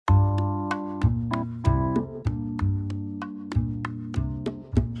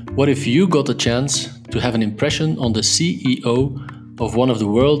What if you got a chance to have an impression on the CEO of one of the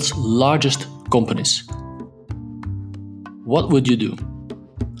world's largest companies? What would you do?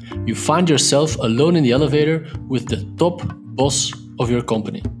 You find yourself alone in the elevator with the top boss of your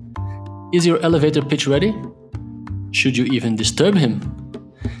company. Is your elevator pitch ready? Should you even disturb him?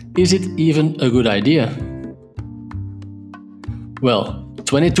 Is it even a good idea? Well,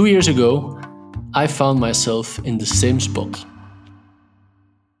 22 years ago, I found myself in the same spot.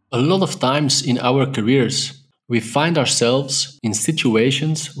 A lot of times in our careers, we find ourselves in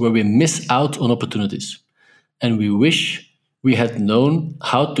situations where we miss out on opportunities, and we wish we had known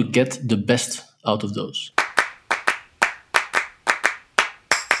how to get the best out of those.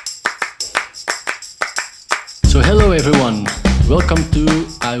 So hello everyone, welcome to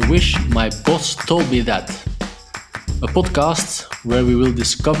I Wish My Boss Told Me That, a podcast where we will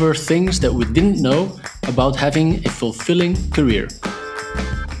discover things that we didn't know about having a fulfilling career.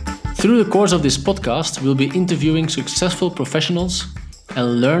 Through the course of this podcast, we'll be interviewing successful professionals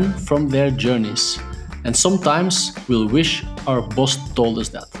and learn from their journeys. And sometimes we'll wish our boss told us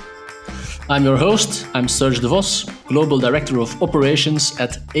that. I'm your host, I'm Serge De Vos, Global Director of Operations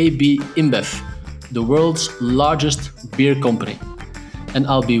at AB InBev, the world's largest beer company. And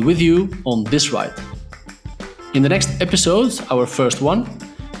I'll be with you on this ride. In the next episode, our first one,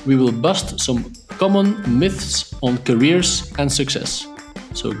 we will bust some common myths on careers and success.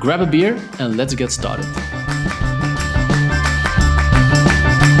 So grab a beer and let's get started.